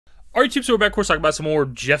Our YouTube, so we're back, of course, talking about some more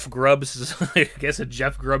Jeff Grubb. This is, I guess, a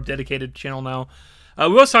Jeff Grubb dedicated channel now.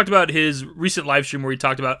 We also talked about his recent live stream where he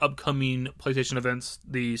talked about upcoming PlayStation events,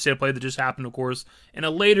 the State of Play that just happened, of course, and a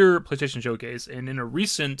later PlayStation Showcase. And in a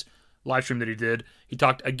recent live stream that he did, he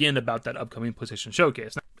talked again about that upcoming PlayStation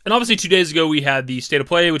Showcase. And obviously 2 days ago we had the State of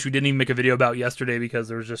Play, which we didn't even make a video about yesterday because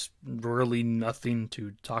there was just really nothing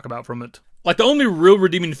to talk about from it. Like, the only real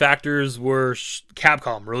redeeming factors were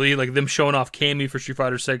Capcom, really. Like, them showing off KONAMI for Street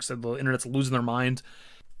Fighter 6, and the internet's losing their mind.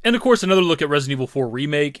 And, of course, another look at Resident Evil 4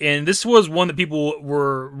 Remake. And this was one that people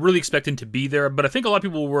were really expecting to be there, but I think a lot of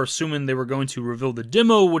people were assuming they were going to reveal the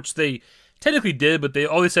demo, which they technically did, but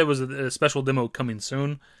all they said was a special demo coming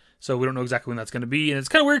soon. So we don't know exactly when that's going to be. And it's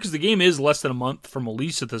kind of weird because the game is less than a month from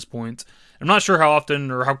release at this point. I'm not sure how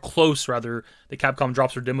often, or how close, rather, the Capcom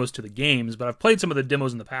drops their demos to the games, but I've played some of the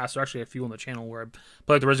demos in the past. There are actually a few on the channel where I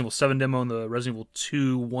played like the Resident Evil 7 demo and the Resident Evil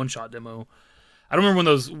 2 one-shot demo. I don't remember when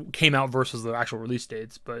those came out versus the actual release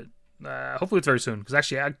dates, but hopefully it's very soon. Because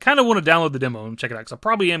actually, I kind of want to download the demo and check it out, because I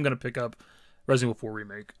probably am going to pick up Resident Evil 4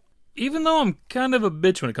 Remake. Even though I'm kind of a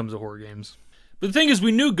bitch when it comes to horror games. But the thing is,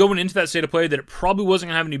 we knew going into that State of Play that it probably wasn't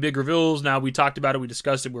going to have any big reveals. Now, we talked about it, we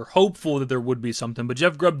discussed it, we're hopeful that there would be something. But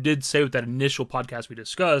Jeff Grubb did say with that initial podcast we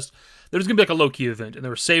discussed, that it was going to be like a low-key event, and they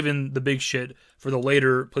were saving the big shit for the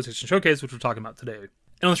later PlayStation Showcase, which we're talking about today.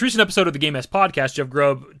 And on this recent episode of the Game Ass Podcast, Jeff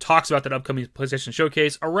Grubb talks about that upcoming PlayStation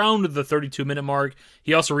Showcase around the 32-minute mark.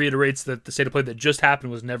 He also reiterates that the State of Play that just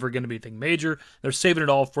happened was never going to be anything major. They're saving it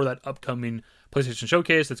all for that upcoming PlayStation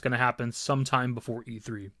Showcase that's going to happen sometime before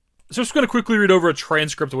E3. So I'm just going to quickly read over a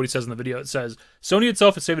transcript of what he says in the video. It says, Sony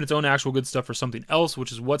itself is saving its own actual good stuff for something else,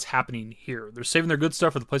 which is what's happening here. They're saving their good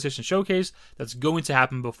stuff for the PlayStation Showcase that's going to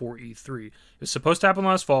happen before E3. It was supposed to happen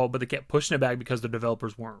last fall, but they kept pushing it back because the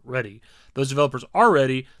developers weren't ready. Those developers are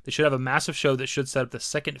ready. They should have a massive show that should set up the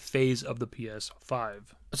second phase of the PS5.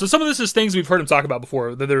 So some of this is things we've heard him talk about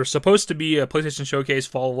before, that there was supposed to be a PlayStation Showcase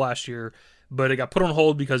fall of last year, but it got put on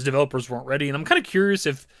hold because developers weren't ready. And I'm kind of curious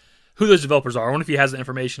who those developers are. I wonder if he has the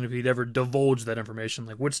information, if he'd ever divulged that information,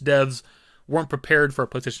 like which devs weren't prepared for a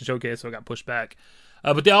PlayStation Showcase, so it got pushed back.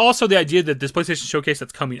 But also the idea that this PlayStation Showcase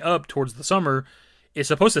that's coming up towards the summer is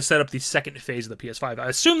supposed to set up the second phase of the PS5. I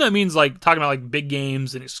assume that means like talking about like big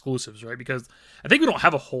games and exclusives, right? Because I think we don't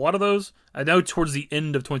have a whole lot of those. I know towards the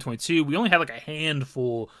end of 2022, we only had like a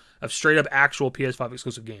handful of straight up actual PS5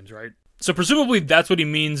 exclusive games, right? So presumably that's what he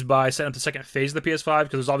means by setting up the second phase of the PS5,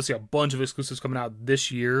 because there's obviously a bunch of exclusives coming out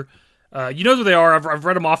this year. You know who they are. I've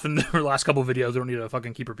read them off in the last couple of videos. I don't need to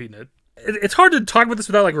fucking keep repeating it. It's hard to talk about this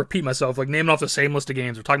without like repeat myself, like naming off the same list of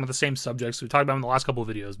games. We're talking about the same subjects we talked about in the last couple of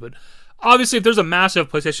videos. But obviously, if there's a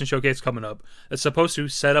massive PlayStation Showcase coming up that's supposed to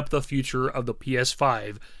set up the future of the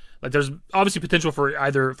PS5, like there's obviously potential for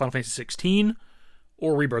either Final Fantasy 16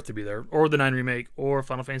 or Rebirth to be there, or the 9 Remake, or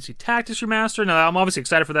Final Fantasy Tactics Remaster. Now, I'm obviously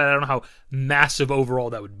excited for that. I don't know how massive overall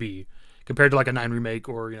that would be compared to like a 9 Remake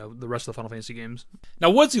or, you know, the rest of the Final Fantasy games. Now,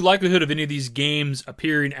 what's the likelihood of any of these games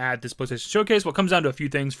appearing at this PlayStation Showcase? Well, it comes down to a few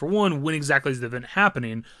things. For one, when exactly is the event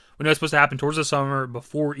happening? We know it's supposed to happen towards the summer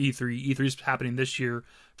before E3. E3 is happening this year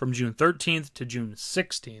from June 13th to June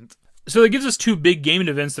 16th. So that gives us two big gaming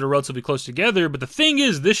events that are relatively close together. But the thing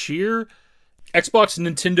is, this year, Xbox,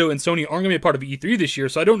 Nintendo, and Sony aren't going to be a part of E3 this year,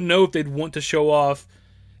 so I don't know if they'd want to show off,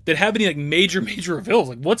 they'd have any like major reveals.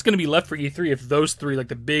 Like, what's going to be left for E3 if those three, like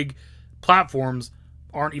the big platforms,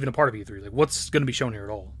 aren't even a part of E3? Like, what's going to be shown here at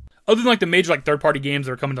all? Other than like the major like third-party games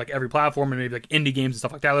that are coming to like every platform, and maybe like indie games and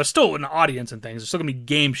stuff like that, there's still an audience and things. There's still going to be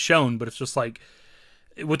games shown, but it's just like,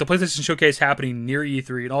 with the PlayStation Showcase happening near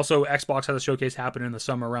E3, and also Xbox has a showcase happening in the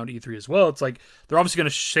summer around E3 as well, it's like they're obviously going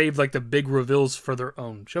to save like the big reveals for their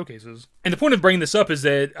own showcases. And the point of bringing this up is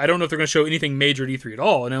that I don't know if they're going to show anything major at E3 at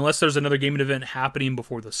all, and unless there's another gaming event happening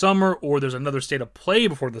before the summer, or there's another State of Play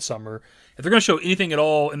before the summer, if they're going to show anything at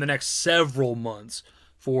all in the next several months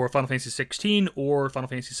for Final Fantasy 16 or Final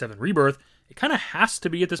Fantasy 7 Rebirth, it kind of has to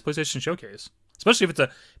be at this PlayStation Showcase. Especially if it's a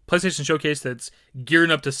PlayStation Showcase that's gearing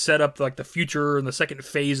up to set up like the future and the second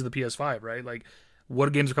phase of the PS5, right? Like,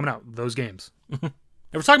 what games are coming out? Those games. And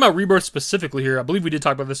we're talking about Rebirth specifically here. I believe we did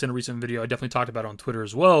talk about this in a recent video. I definitely talked about it on Twitter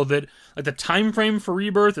as well, that like the time frame for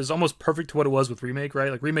Rebirth is almost perfect to what it was with Remake,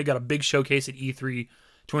 right? Like, Remake got a big showcase at E3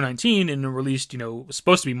 2019 and it released, you know, it was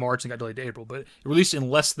supposed to be March and got delayed to April, but it released in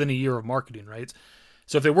less than a year of marketing, right?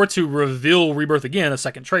 So if they were to reveal Rebirth again, a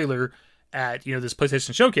second trailer, at, you know, this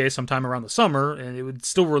PlayStation Showcase sometime around the summer, and it would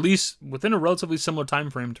still release within a relatively similar time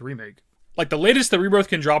frame to Remake. Like, the latest that Rebirth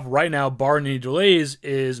can drop right now, barring any delays,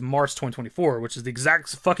 is March 2024, which is the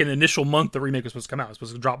exact fucking initial month the Remake was supposed to come out. It was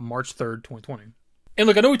supposed to drop March 3rd, 2020. And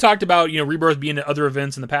look, I know we talked about, Rebirth being at other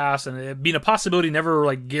events in the past and it being a possibility, never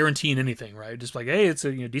like guaranteeing anything, right? Just like, hey, it's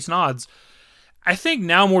a decent odds. I think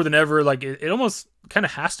now more than ever, like it almost kind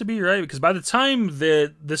of has to be, right? Because by the time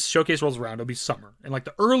that this showcase rolls around, it'll be summer. And like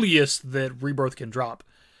the earliest that Rebirth can drop,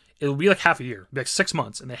 it'll be like half a year, like 6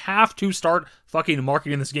 months. And they have to start fucking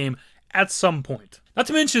marketing this game at some point. Not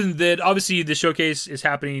to mention that obviously the showcase is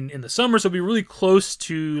happening in the summer, so it'll be really close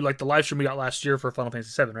to like the live stream we got last year for Final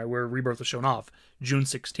Fantasy VII, right? Where Rebirth was shown off June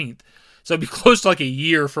 16th. So it'd be close to like a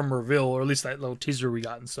year from reveal, or at least that little teaser we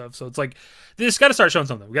got and stuff. So it's like, they just got to start showing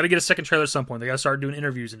something. We got to get a second trailer at some point. They got to start doing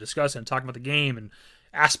interviews and discussing and talking about the game and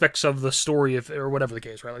aspects of the story, or whatever the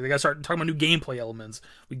case, right? Like they got to start talking about new gameplay elements.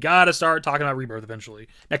 We got to start talking about Rebirth eventually.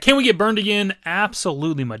 Now, can we get burned again?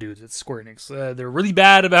 Absolutely, my dudes. It's Square Enix. They're really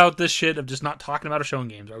bad about this shit of just not talking about or showing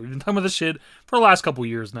games, right? We've been talking about this shit for the last couple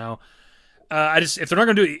years now. If they're not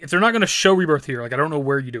gonna do it, if they're not gonna show Rebirth here, like I don't know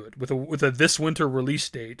where you do it with a this winter release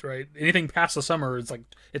date, right? Anything past the summer, it's like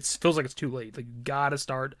it feels like it's too late. Like you gotta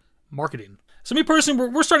start marketing. So me personally,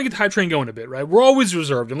 we're starting to get the hype train going a bit, right? We're always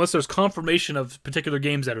reserved unless there's confirmation of particular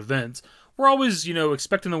games at events. We're always,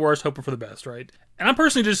 expecting the worst, hoping for the best, right? And I'm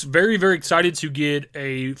personally just very, very excited to get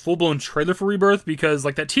a full-blown trailer for Rebirth because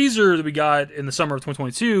like that teaser that we got in the summer of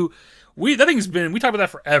 2022. We talked about that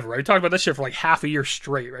forever, right? We talked about that shit for like half a year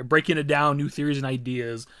straight, right? Breaking it down, new theories and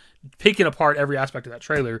ideas, picking apart every aspect of that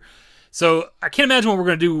trailer. So I can't imagine what we're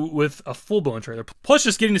going to do with a full-blown trailer. Plus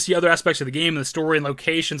just getting to see other aspects of the game and the story and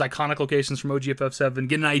locations, iconic locations from OG FF7,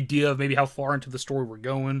 get an idea of maybe how far into the story we're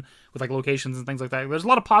going with like locations and things like that. There's a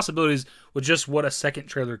lot of possibilities with just what a second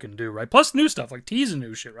trailer can do, right? Plus new stuff, like teasing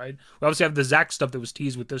new shit, right? We obviously have the Zack stuff that was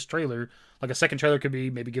teased with this trailer. Like a second trailer could be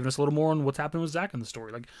maybe giving us a little more on what's happening with Zack in the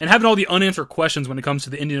story. Like, and having all the unanswered questions when it comes to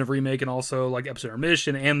the ending of Remake and also like episode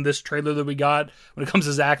intermission and this trailer that we got when it comes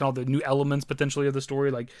to Zack and all the new elements potentially of the story.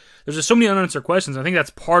 Like there's just so many unanswered questions. I think that's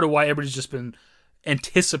part of why everybody's just been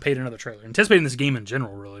anticipating another trailer. Anticipating this game in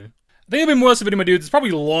general, really. I think it'll be more or less a video, my dudes. It's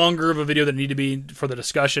probably longer of a video than it need to be for the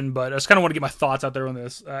discussion, but I just kind of want to get my thoughts out there on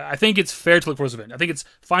this. I think it's fair to look for this event. I think it's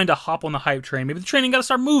fine to hop on the hype train. Maybe the train ain't got to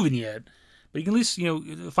start moving yet, but you can at least,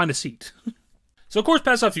 find a seat. So, of course,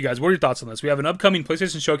 pass off to you guys. What are your thoughts on this? We have an upcoming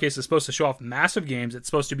PlayStation Showcase that's supposed to show off massive games. It's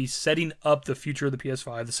supposed to be setting up the future of the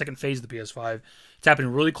PS5, the second phase of the PS5. It's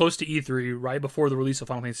happening really close to E3, right before the release of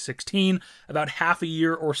Final Fantasy 16, about half a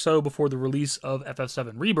year or so before the release of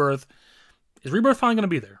FF7 Rebirth. Is Rebirth finally going to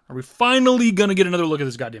be there? Are we finally going to get another look at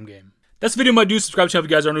this goddamn game? That's the video, my dudes. Subscribe to the channel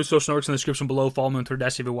if you guys are new. Social networks in the description below. Follow me on Twitter,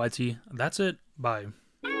 @DavidYT. That's it. Bye.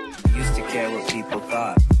 Used to care what people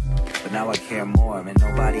thought, but now I care more, and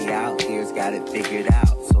nobody out here's got it figured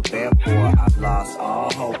out. So therefore, I've lost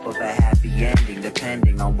all hope of a happy ending,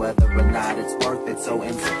 depending on whether or not it's worth it. So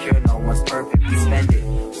insecure, no one's perfect. We spend it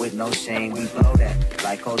with no shame. We blow that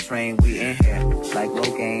like Coltrane. We in here like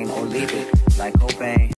Rogaine, or leave it like Cobain.